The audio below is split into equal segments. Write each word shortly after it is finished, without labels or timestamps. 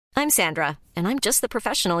I'm Sandra, and I'm just the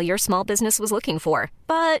professional your small business was looking for.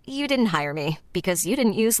 But you didn't hire me because you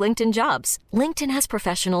didn't use LinkedIn Jobs. LinkedIn has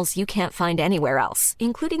professionals you can't find anywhere else,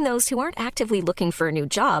 including those who aren't actively looking for a new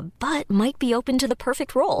job, but might be open to the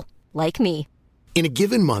perfect role, like me. In a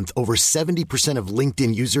given month, over 70% of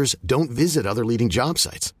LinkedIn users don't visit other leading job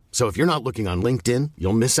sites. So if you're not looking on LinkedIn,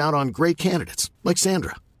 you'll miss out on great candidates like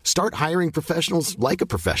Sandra. Start hiring professionals like a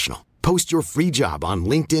professional. Post your free job on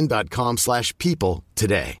linkedin.com/people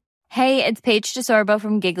today. Hey, it's Paige DeSorbo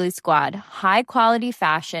from Giggly Squad. High quality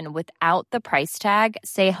fashion without the price tag.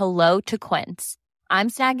 Say hello to Quince. I'm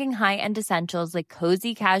snagging high-end essentials like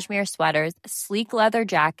cozy cashmere sweaters, sleek leather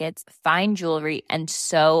jackets, fine jewelry, and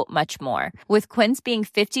so much more. With Quince being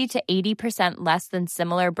 50 to 80% less than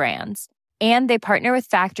similar brands. And they partner with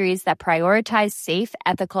factories that prioritize safe,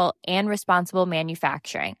 ethical, and responsible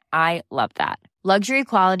manufacturing. I love that. Luxury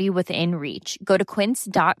quality within reach. Go to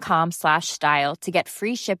quince.com/style to get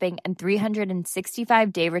free shipping and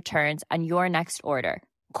 365-day returns on your next order.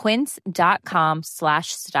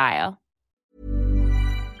 Quince.com/style.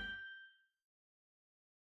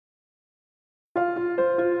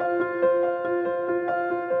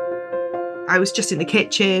 I was just in the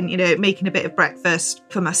kitchen, making a bit of breakfast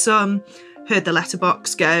for my son, heard the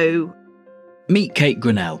letterbox go. Meet Kate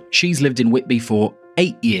Grinnell. She's lived in Whitby for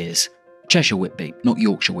 8 years. Cheshire Whitby, not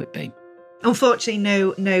Yorkshire Whitby.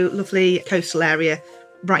 Unfortunately, no lovely coastal area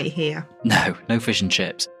right here. No fish and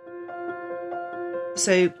chips.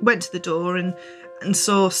 So went to the door and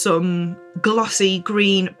saw some glossy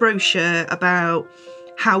green brochure about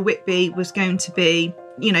how Whitby was going to be,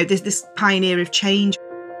 this pioneer of change.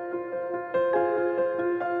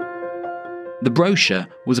 The brochure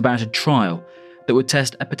was about a trial that would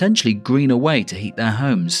test a potentially greener way to heat their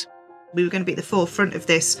homes. We were going to be at the forefront of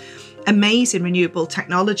this amazing renewable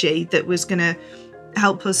technology that was going to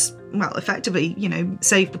help us, effectively,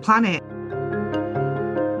 save the planet.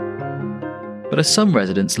 But as some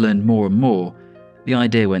residents learned more and more, the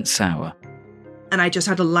idea went sour. And I just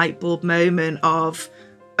had a light bulb moment of,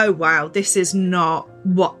 oh wow, this is not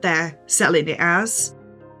what they're selling it as.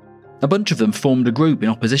 A bunch of them formed a group in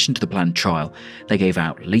opposition to the planned trial. They gave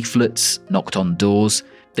out leaflets, knocked on doors.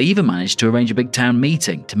 They even managed to arrange a big town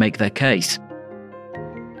meeting to make their case.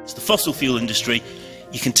 It's the fossil fuel industry.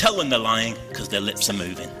 You can tell when they're lying because their lips are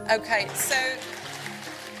moving. OK, so...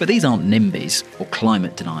 But these aren't NIMBYs or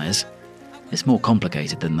climate deniers. It's more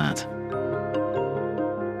complicated than that.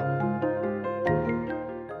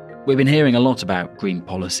 We've been hearing a lot about green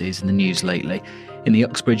policies in the news lately. In the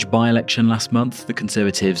Uxbridge by-election last month, the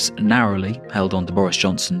Conservatives narrowly held on to Boris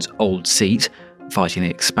Johnson's old seat, fighting the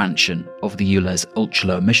expansion of the ULEZ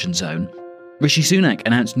ultra-low emission zone. Rishi Sunak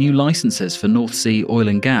announced new licences for North Sea oil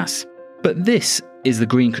and gas. But this is the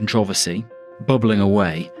green controversy, bubbling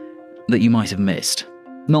away, that you might have missed.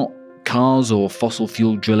 Not cars or fossil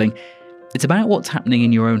fuel drilling. It's about what's happening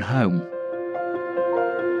in your own home.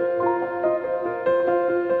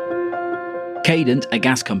 Cadent, a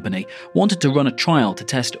gas company, wanted to run a trial to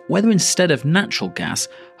test whether instead of natural gas,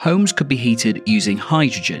 homes could be heated using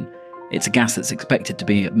hydrogen. It's a gas that's expected to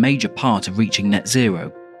be a major part of reaching net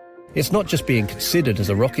zero. It's not just being considered as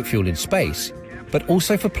a rocket fuel in space, but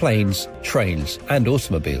also for planes, trains and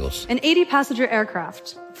automobiles. An 80-passenger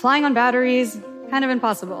aircraft, flying on batteries, kind of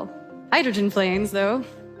impossible. Hydrogen planes, though,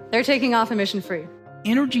 they're taking off emission-free.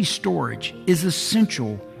 Energy storage is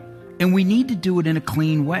essential, and we need to do it in a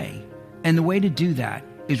clean way. And the way to do that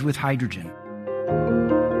is with hydrogen.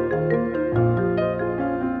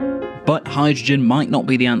 But hydrogen might not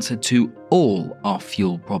be the answer to all our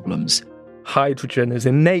fuel problems. Hydrogen is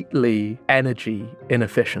innately energy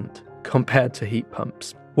inefficient compared to heat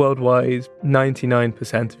pumps. Worldwide,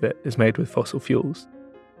 99% of it is made with fossil fuels.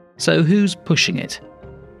 So who's pushing it?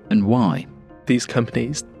 And why? These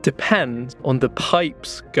companies depend on the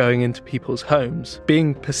pipes going into people's homes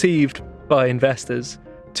being perceived by investors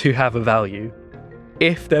to have a value.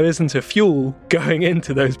 If there isn't a fuel going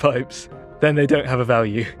into those pipes, then they don't have a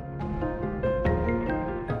value.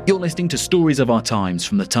 You're listening to Stories of Our Times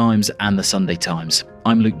from The Times and The Sunday Times.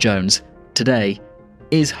 I'm Luke Jones. Today,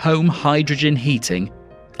 is home hydrogen heating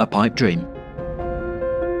a pipe dream?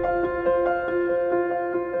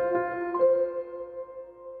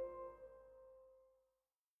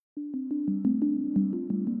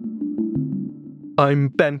 I'm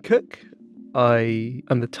Ben Cook. I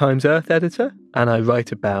am the Times Earth editor, and I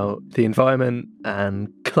write about the environment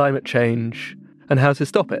and climate change and how to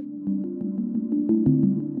stop it.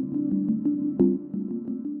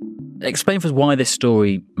 Explain for us why this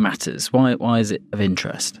story matters. Why is it of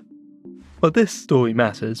interest? Well, this story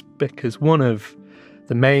matters because one of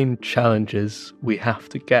the main challenges we have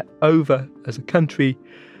to get over as a country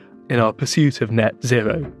in our pursuit of net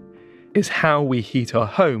zero is how we heat our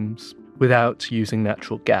homes without using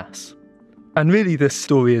natural gas. And really this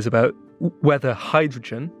story is about whether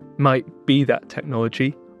hydrogen might be that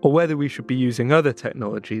technology or whether we should be using other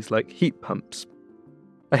technologies like heat pumps.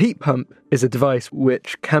 A heat pump is a device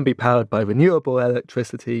which can be powered by renewable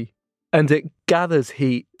electricity, and it gathers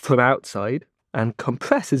heat from outside and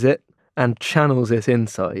compresses it and channels it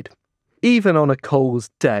inside. Even on a cold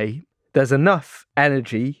day, there's enough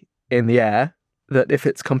energy in the air that if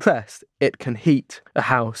it's compressed, it can heat a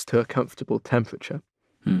house to a comfortable temperature.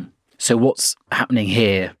 So what's happening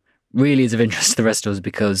here really is of interest to the rest of us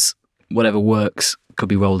because whatever works could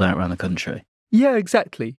be rolled out around the country. Yeah,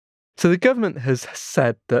 exactly. So the government has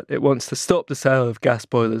said that it wants to stop the sale of gas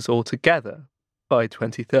boilers altogether by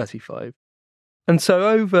 2035. And so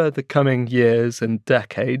over the coming years and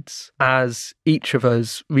decades, as each of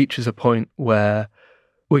us reaches a point where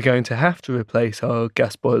we're going to have to replace our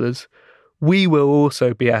gas boilers, we will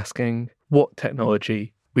also be asking what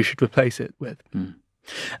technology we should replace it with.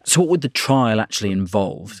 So what would the trial actually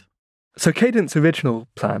involve? So Cadent's original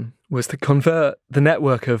plan was to convert the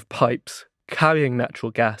network of pipes carrying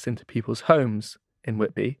natural gas into people's homes in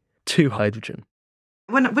Whitby to hydrogen.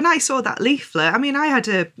 When I saw that leaflet, I mean,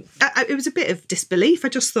 it was a bit of disbelief. I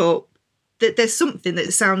just thought that there's something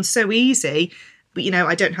that sounds so easy, but, you know,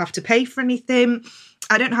 I don't have to pay for anything.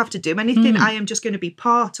 I don't have to do anything. I am just going to be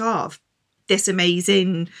part of this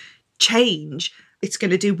amazing change. It's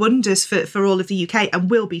going to do wonders for all of the UK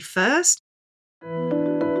and will be first.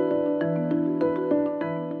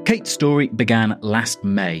 Kate's story began last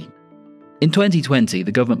May. In 2020,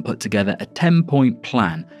 the government put together a 10-point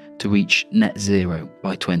plan to reach net zero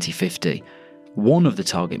by 2050. One of the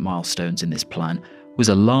target milestones in this plan was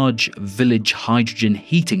a large village hydrogen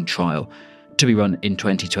heating trial to be run in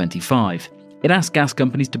 2025. It asked gas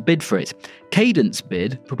companies to bid for it. Cadent's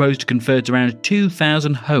bid proposed to convert around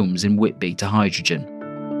 2,000 homes in Whitby to hydrogen.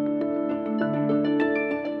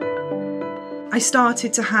 I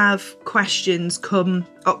started to have questions come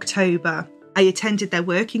October. I attended their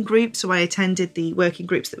working groups, so I attended the working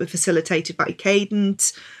groups that were facilitated by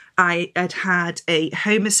Cadent. I had had a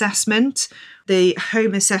home assessment. The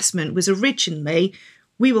home assessment was originally,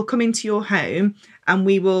 we will come into your home and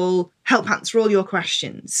we will help answer all your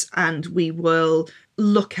questions and we will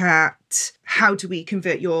look at how do we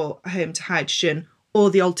convert your home to hydrogen, or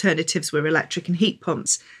the alternatives were electric and heat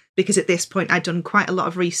pumps. Because at this point I'd done quite a lot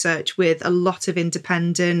of research with a lot of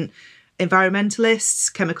independent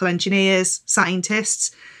environmentalists, chemical engineers,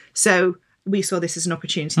 scientists. So we saw this as an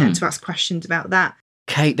opportunity then to ask questions about that.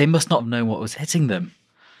 Kate, they must not have known what was hitting them.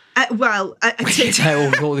 To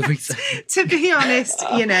be honest,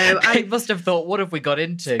 you know, I must have thought, what have we got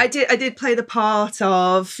into? I did play the part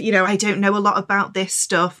of, you know, I don't know a lot about this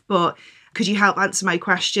stuff, but could you help answer my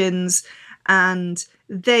questions? And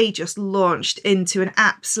they just launched into an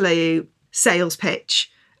absolute sales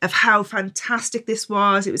pitch of how fantastic this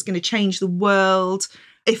was. It was going to change the world.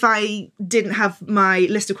 If I didn't have my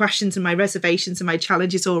list of questions and my reservations and my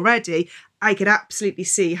challenges already, I could absolutely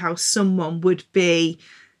see how someone would be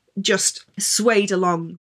just swayed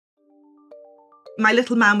along. My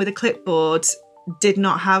little man with a clipboard did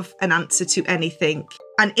not have an answer to anything.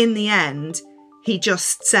 And in the end, he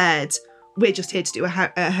just said, we're just here to do a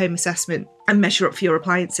home assessment and measure up for your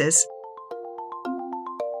appliances.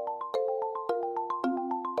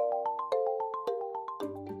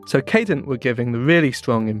 So Cadent were giving the really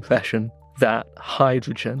strong impression that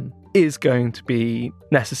hydrogen is going to be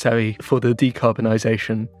necessary for the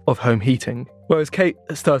decarbonisation of home heating. Whereas Kate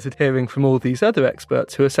started hearing from all these other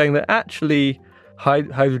experts who are saying that actually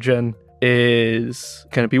hydrogen is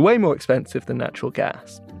going to be way more expensive than natural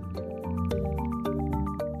gas.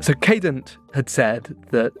 So Cadent had said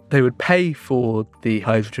that they would pay for the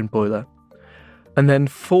hydrogen boiler, and then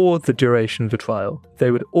for the duration of the trial,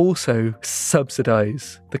 they would also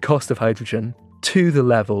subsidise the cost of hydrogen to the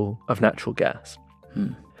level of natural gas.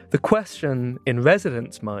 The question in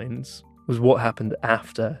residents' minds was what happened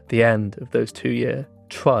after the end of those 2-year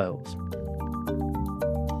trials.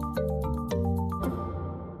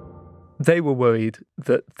 They were worried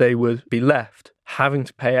that they would be left having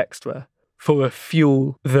to pay extra for a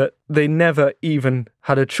fuel that they never even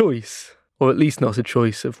had a choice, or at least not a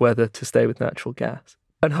choice of whether to stay with natural gas.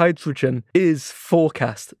 And hydrogen is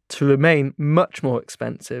forecast to remain much more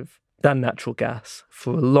expensive than natural gas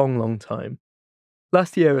for a long, long time.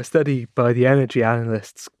 Last year, a study by the energy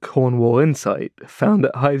analysts Cornwall Insight found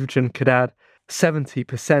that hydrogen could add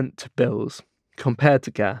 70% to bills compared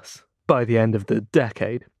to gas by the end of the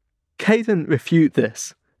decade. Cadent refute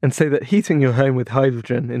this and say that heating your home with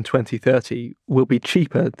hydrogen in 2030 will be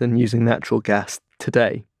cheaper than using natural gas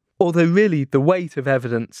today. Although really the weight of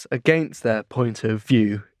evidence against their point of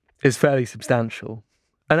view is fairly substantial.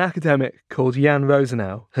 An academic called Jan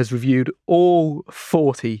Rosenau has reviewed all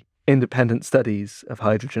 40 independent studies of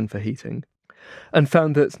hydrogen for heating and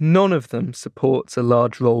found that none of them supports a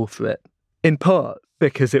large role for it, in part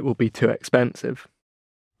because it will be too expensive.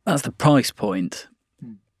 That's the price point.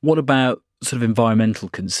 What about sort of environmental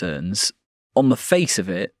concerns? On the face of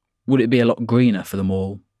it, would it be a lot greener for them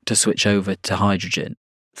all to switch over to hydrogen?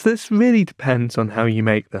 So this really depends on how you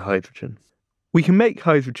make the hydrogen. We can make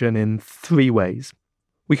hydrogen in 3 ways.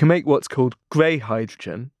 We can make what's called grey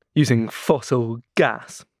hydrogen using fossil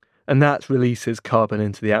gas, and that releases carbon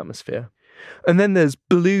into the atmosphere. And then there's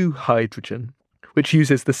blue hydrogen, which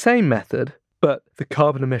uses the same method, but the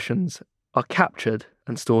carbon emissions are captured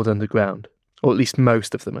and stored underground, or at least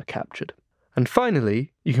most of them are captured. And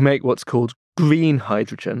finally, you can make what's called green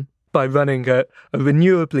hydrogen by running a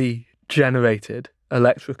renewably generated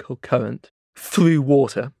electrical current through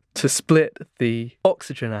water to split the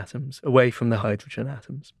oxygen atoms away from the hydrogen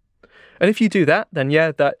atoms. And if you do that, then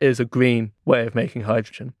yeah, that is a green way of making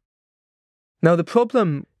hydrogen. Now, the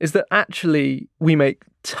problem is that actually we make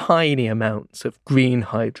tiny amounts of green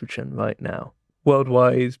hydrogen right now.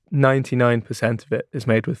 Worldwide, 99% of it is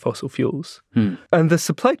made with fossil fuels. And the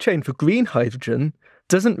supply chain for green hydrogen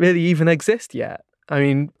doesn't really even exist yet. I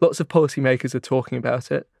mean, lots of policymakers are talking about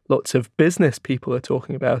it. Lots of business people are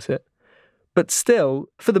talking about it. But still,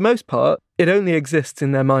 for the most part, it only exists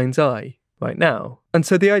in their mind's eye right now. And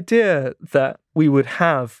so the idea that we would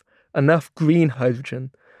have enough green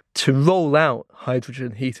hydrogen to roll out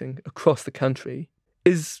hydrogen heating across the country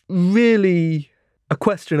is really a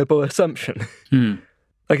questionable assumption.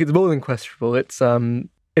 Like, it's more than questionable.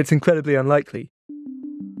 It's incredibly unlikely.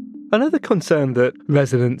 Another concern that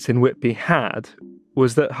residents in Whitby had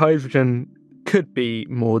was that hydrogen could be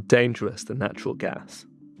more dangerous than natural gas.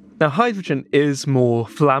 Now, hydrogen is more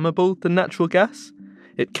flammable than natural gas.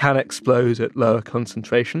 It can explode at lower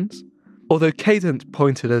concentrations. Although Cadent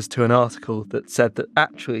pointed us to an article that said that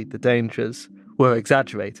actually the dangers were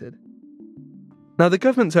exaggerated. Now, the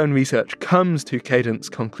government's own research comes to Cadent's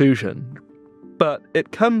conclusion, but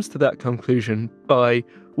it comes to that conclusion by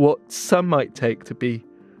what some might take to be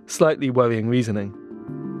slightly worrying reasoning.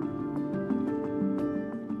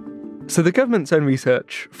 So the government's own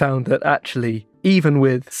research found that actually, even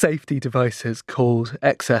with safety devices called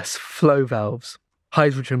excess flow valves,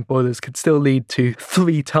 hydrogen boilers could still lead to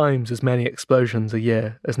 3 times as many explosions a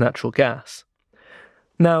year as natural gas.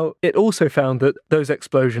 Now, it also found that those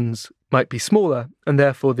explosions might be smaller, and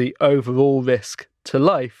therefore the overall risk to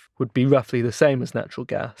life would be roughly the same as natural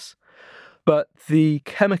gas. But the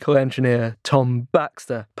chemical engineer Tom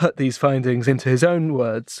Baxter put these findings into his own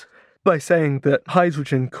words by saying that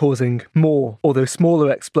hydrogen causing more, although smaller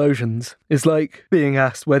explosions is like being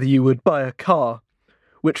asked whether you would buy a car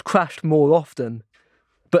which crashed more often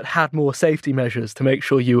but had more safety measures to make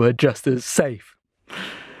sure you were just as safe.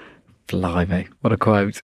 Blimey, what a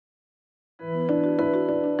quote.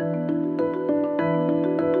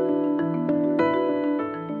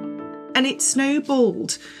 And it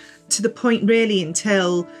snowballed to the point really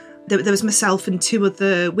until there was myself and 2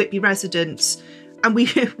 other Whitby residents, and we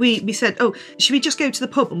said, oh, should we just go to the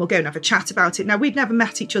pub and we'll go and have a chat about it? Now, we'd never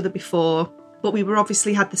met each other before, but we were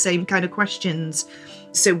obviously had the same kind of questions.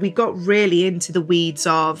 So we got really into the weeds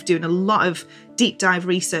of doing a lot of deep dive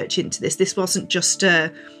research into this. This wasn't just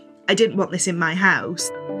I didn't want this in my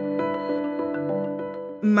house.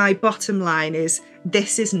 My bottom line is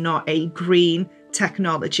this is not a green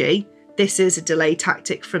technology. This is a delay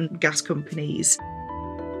tactic from gas companies.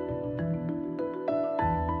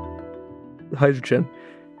 Hydrogen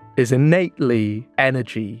is innately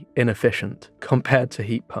energy inefficient compared to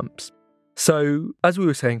heat pumps. So, as we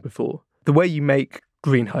were saying before, the way you make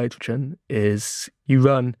green hydrogen is you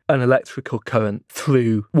run an electrical current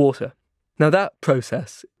through water. Now, that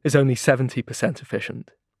process is only 70%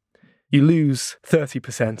 efficient. You lose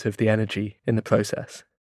 30% of the energy in the process.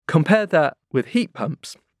 Compare that with heat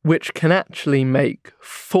pumps, which can actually make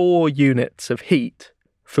 4 units of heat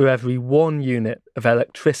for every 1 unit of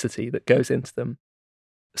electricity that goes into them.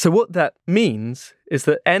 So what that means is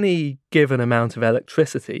that any given amount of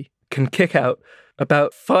electricity can kick out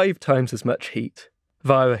about 5 times as much heat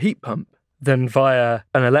via a heat pump than via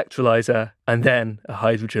an electrolyser and then a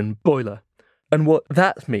hydrogen boiler. And what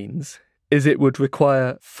that means is it would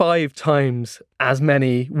require 5 times as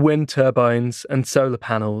many wind turbines and solar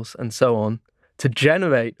panels and so on to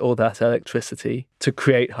generate all that electricity to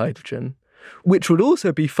create hydrogen, which would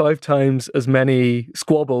also be 5 times as many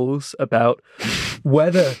squabbles about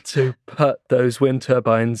whether to put those wind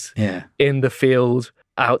turbines in the field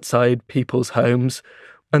outside people's homes,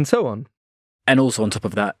 and so on. And also on top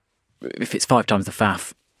of that, if it's 5 times the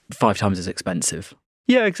faff, 5 times as expensive.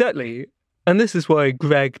 Yeah, exactly. And this is why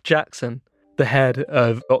Greg Jackson, the head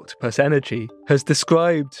of Octopus Energy, has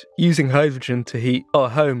described using hydrogen to heat our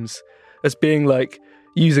homes as being like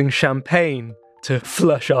using champagne to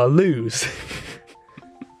flush our loos.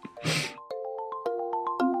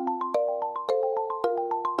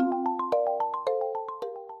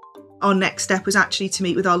 Our next step was actually to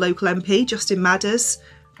meet with our local MP, Justin Madders,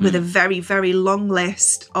 with a very, very long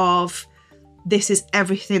list of this is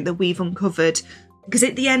everything that we've uncovered. Because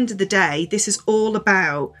at the end of the day, this is all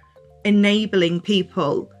about enabling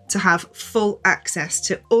people to have full access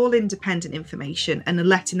to all independent information and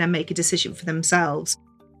letting them make a decision for themselves.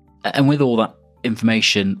 And with all that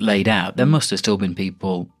information laid out, there must have still been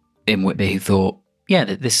people in Whitby who thought,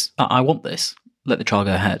 yeah, I want this. Let the trial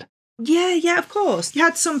go ahead. Yeah, of course. You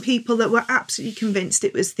had some people that were absolutely convinced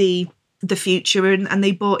it was the future and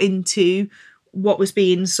they bought into what was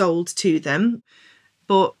being sold to them.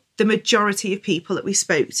 But the majority of people that we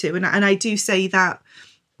spoke to, and I do say that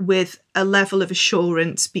with a level of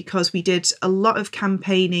assurance because we did a lot of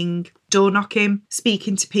campaigning, door knocking,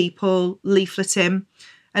 speaking to people, leafleting,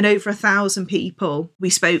 and over 1,000 people we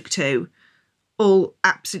spoke to all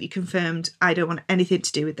absolutely confirmed, I don't want anything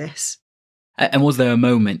to do with this. And was there a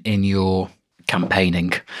moment in your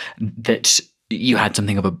campaigning that you had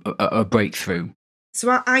something of a breakthrough?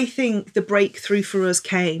 So I think the breakthrough for us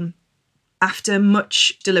came after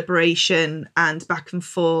much deliberation and back and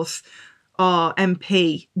forth. Our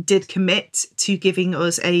MP did commit to giving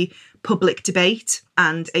us a public debate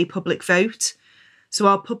and a public vote. So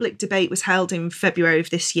our public debate was held in February of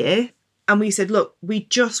this year. And we said, look, we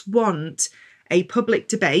just want a public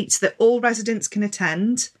debate that all residents can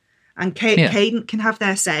attend and Cadent can have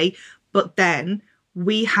their say. But then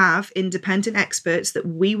we have independent experts that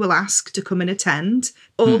we will ask to come and attend.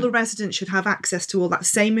 All the residents should have access to all that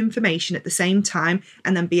same information at the same time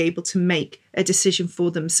and then be able to make a decision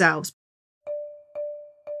for themselves.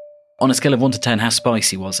 On a scale of 1 to 10, how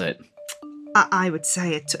spicy was it? I would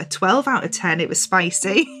say a 12 out of 10. It was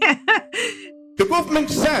spicy. The government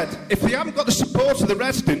said if they haven't got the support of the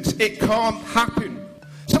residents, it can't happen.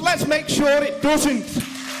 So let's make sure it doesn't.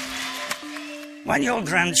 When your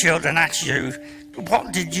grandchildren ask you,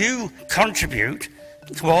 what did you contribute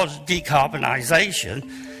towards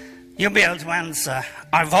decarbonisation, you'll be able to answer,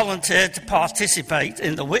 I volunteered to participate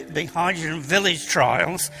in the Whitby Hydrogen Village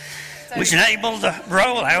trials, which enabled the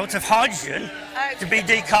rollout of hydrogen to be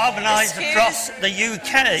decarbonised across the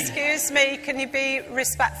UK. Excuse me, can you be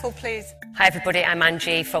respectful, please? Hi everybody, I'm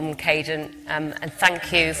Angie from Cadent, and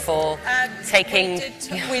thank you for taking...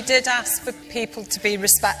 We did ask for people to be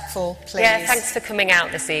respectful, please. Yeah, thanks for coming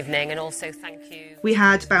out this evening, and also thank you... We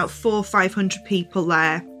had about 400 or 500 people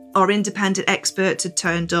there. Our independent experts had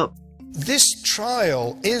turned up. This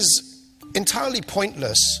trial is entirely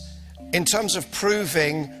pointless in terms of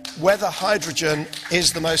proving whether hydrogen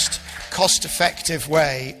is the most cost-effective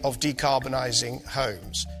way of decarbonising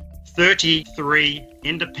homes. 33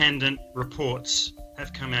 independent reports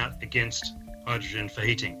have come out against hydrogen for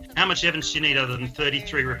heating. How much evidence do you need other than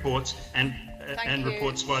 33 reports and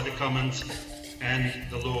reports by the Commons and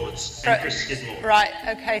the Lords and Chris Skidmore? Right,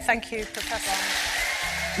 OK, thank you,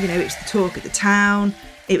 Professor. You know, it was the talk at the town,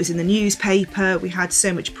 it was in the newspaper, we had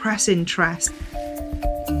so much press interest.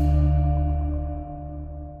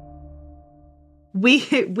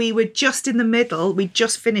 We were just in the middle. We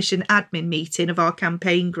just finished an admin meeting of our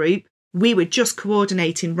campaign group. We were just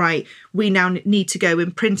coordinating, right, we now need to go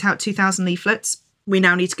and print out 2,000 leaflets. We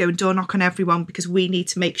now need to go and door knock on everyone because we need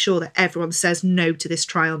to make sure that everyone says no to this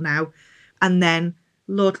trial now. And then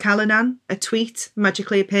Lord Callanan, a tweet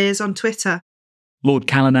magically appears on Twitter. Lord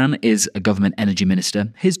Callanan is a government energy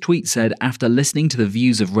minister. His tweet said, after listening to the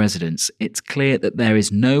views of residents, it's clear that there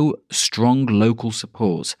is no strong local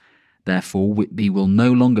support. Therefore, Whitby will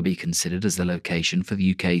no longer be considered as the location for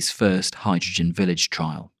the UK's first hydrogen village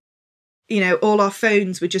trial. You know, all our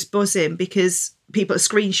phones were just buzzing because people are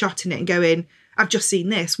screenshotting it and going, I've just seen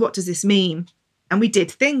this. What does this mean? And we did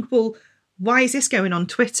think, well, why is this going on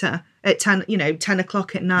Twitter at 10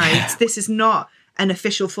 o'clock at night? This is not an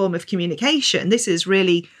official form of communication. This is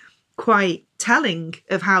really quite telling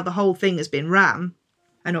of how the whole thing has been ran.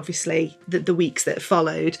 And obviously, the weeks that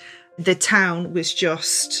followed, the town was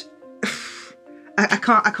just... I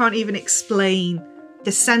can't even explain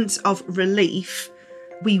the sense of relief.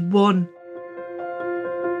 We won.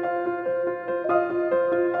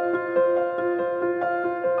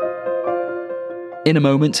 In a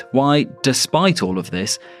moment, why, despite all of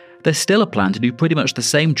this, there's still a plan to do pretty much the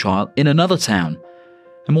same trial in another town.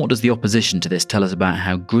 And what does the opposition to this tell us about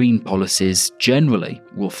how green policies generally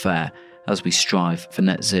will fare as we strive for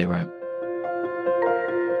net zero?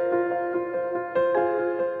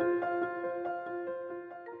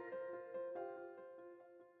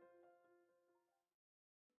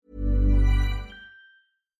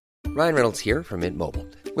 Ryan Reynolds here from Mint Mobile.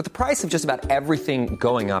 With the price of just about everything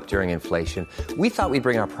going up during inflation, we thought we'd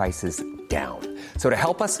bring our prices down. So to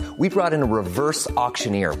help us, we brought in a reverse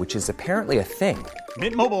auctioneer, which is apparently a thing.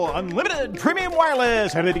 Mint Mobile Unlimited Premium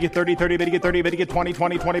Wireless. How to get 30, 30, bit to get 30, bit to get 20,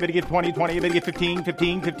 20, 20, bit to get 20, 20, bit to get 15,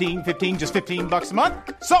 15, 15, 15, just $15 a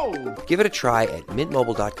month? Sold! Give it a try at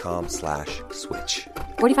mintmobile.com/switch.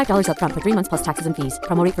 $45 up front for 3 months plus taxes and fees.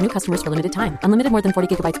 Promo rate for new customers for limited time. Unlimited more than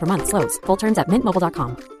 40 gigabytes per month. Slows full terms at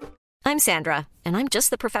mintmobile.com. I'm Sandra, and I'm just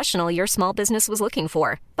the professional your small business was looking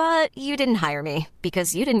for. But you didn't hire me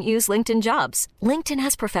because you didn't use LinkedIn Jobs. LinkedIn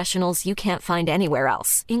has professionals you can't find anywhere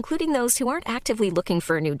else, including those who aren't actively looking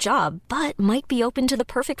for a new job, but might be open to the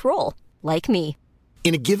perfect role, like me.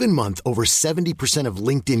 In a given month, over 70% of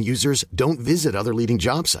LinkedIn users don't visit other leading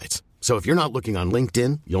job sites. So if you're not looking on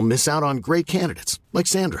LinkedIn, you'll miss out on great candidates like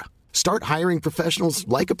Sandra. Start hiring professionals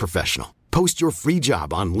like a professional. Post your free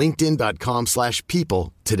job on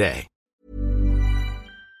linkedin.com/people today.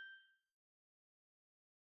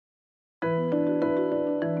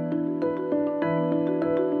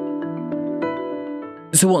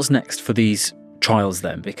 So what's next for these trials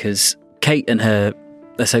then? Because Kate and her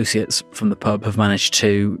associates from the pub have managed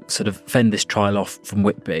to sort of fend this trial off from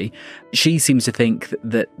Whitby. She seems to think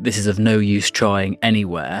that this is of no use trying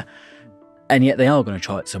anywhere, and yet they are going to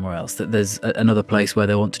try it somewhere else, that there's another place where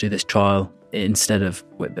they want to do this trial instead of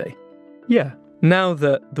Whitby. Yeah. Now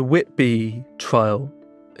that the Whitby trial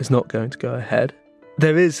is not going to go ahead,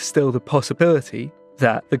 there is still the possibility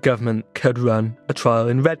that the government could run a trial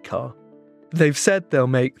in Redcar. They've said they'll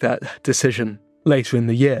make that decision later in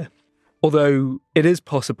the year, although it is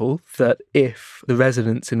possible that if the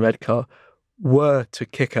residents in Redcar were to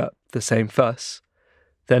kick up the same fuss,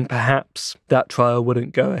 then perhaps that trial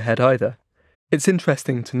wouldn't go ahead either. It's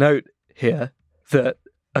interesting to note here that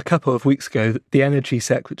a couple of weeks ago, the Energy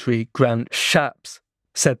Secretary, Grant Shapps,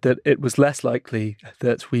 said that it was less likely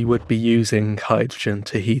that we would be using hydrogen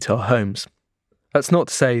to heat our homes. That's not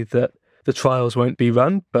to say that the trials won't be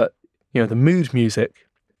run, but the mood music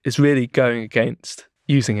is really going against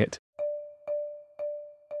using it.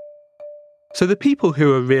 So the people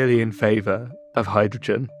who are really in favour of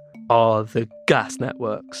hydrogen are the gas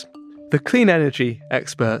networks. The clean energy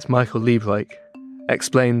expert Michael Liebreich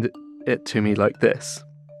explained it to me like this.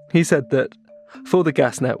 He said that for the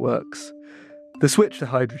gas networks, the switch to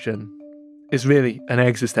hydrogen is really an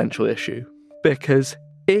existential issue, because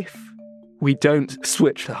if we don't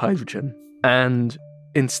switch to hydrogen and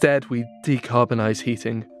instead we decarbonise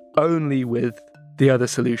heating only with the other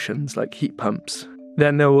solutions like heat pumps,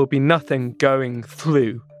 then there will be nothing going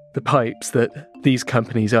through the pipes that these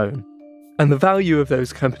companies own. And the value of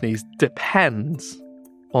those companies depends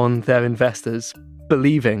on their investors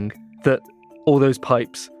believing that all those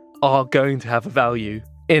pipes are going to have a value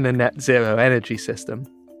in a net zero energy system.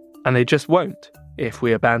 And they just won't if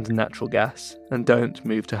we abandon natural gas and don't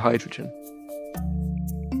move to hydrogen.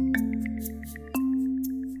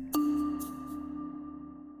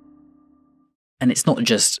 And it's not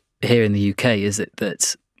just here in the UK, is it,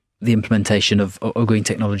 that the implementation of green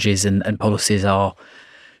technologies and policies are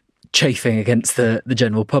chafing against the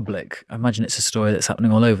general public? I imagine it's a story that's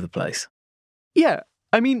happening all over the place. Yeah,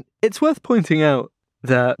 I mean, it's worth pointing out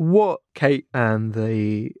that what Kate and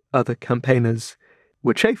the other campaigners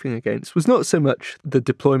were chafing against was not so much the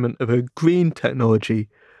deployment of a green technology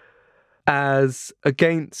as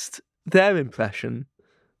against their impression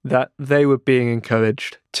that they were being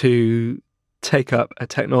encouraged to take up a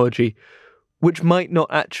technology which might not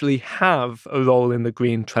actually have a role in the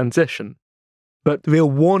green transition. But the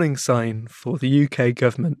real warning sign for the UK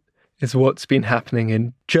government is what's been happening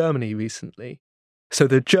in Germany recently. So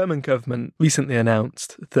the German government recently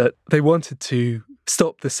announced that they wanted to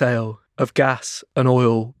stop the sale of gas and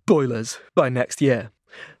oil boilers by next year.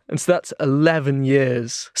 And so that's 11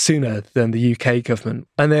 years sooner than the UK government.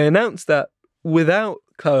 And they announced that without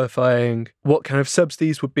clarifying what kind of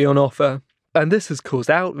subsidies would be on offer. And this has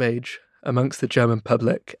caused outrage amongst the German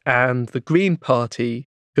public, and the Green Party,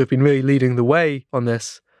 who have been really leading the way on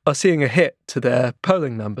this, are seeing a hit to their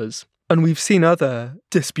polling numbers. And we've seen other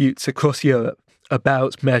disputes across Europe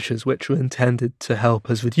about measures which are intended to help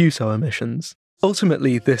us reduce our emissions.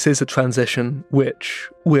 Ultimately, this is a transition which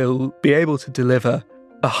will be able to deliver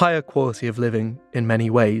a higher quality of living in many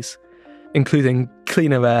ways, including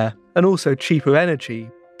cleaner air and also cheaper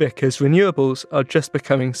energy, because renewables are just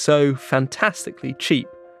becoming so fantastically cheap.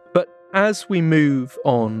 But as we move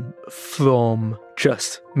on from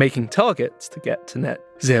just making targets to get to net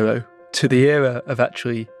zero to the era of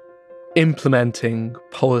actually implementing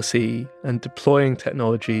policy and deploying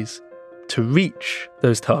technologies to reach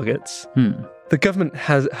those targets, the government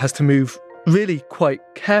has to move really quite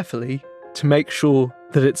carefully to make sure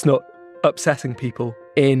that it's not upsetting people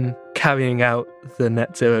in carrying out the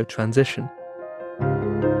net zero transition.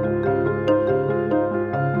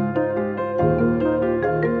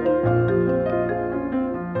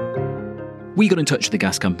 We got in touch with the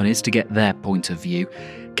gas companies to get their point of view.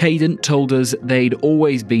 Cadent told us they'd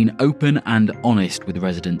always been open and honest with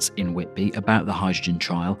residents in Whitby about the hydrogen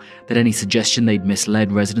trial, that any suggestion they'd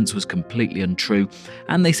misled residents was completely untrue,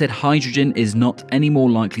 and they said hydrogen is not any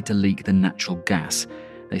more likely to leak than natural gas.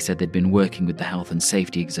 They said they'd been working with the Health and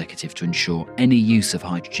Safety Executive to ensure any use of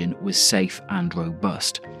hydrogen was safe and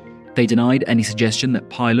robust. They denied any suggestion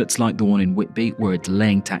that pilots like the one in Whitby were a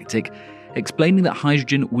delaying tactic, explaining that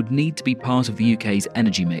hydrogen would need to be part of the UK's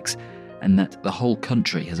energy mix and that the whole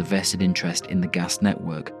country has a vested interest in the gas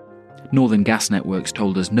network. Northern Gas Networks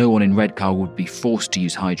told us no one in Redcar would be forced to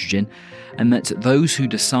use hydrogen and that those who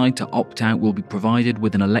decide to opt out will be provided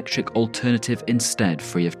with an electric alternative instead,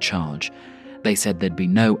 free of charge. They said there'd be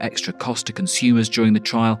no extra cost to consumers during the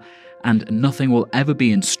trial and nothing will ever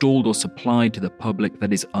be installed or supplied to the public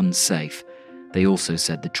that is unsafe. They also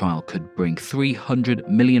said the trial could bring £300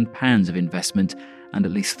 million of investment and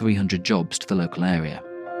at least 300 jobs to the local area.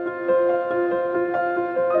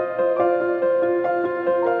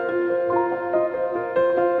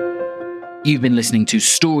 You've been listening to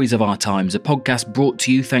Stories of Our Times, a podcast brought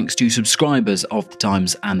to you thanks to subscribers of The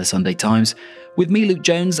Times and The Sunday Times, with me, Luke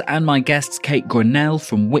Jones, and my guests Kate Grinnell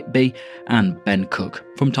from Whitby and Ben Cook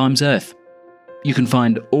from Times Earth. You can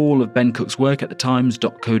find all of Ben Cook's work at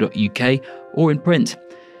thetimes.co.uk or in print.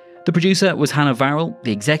 The producer was Hannah Varrell,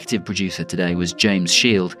 the executive producer today was James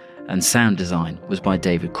Shield, and sound design was by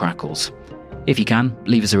David Crackles. If you can,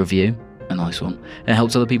 leave us a review, a nice one. It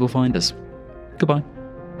helps other people find us. Goodbye.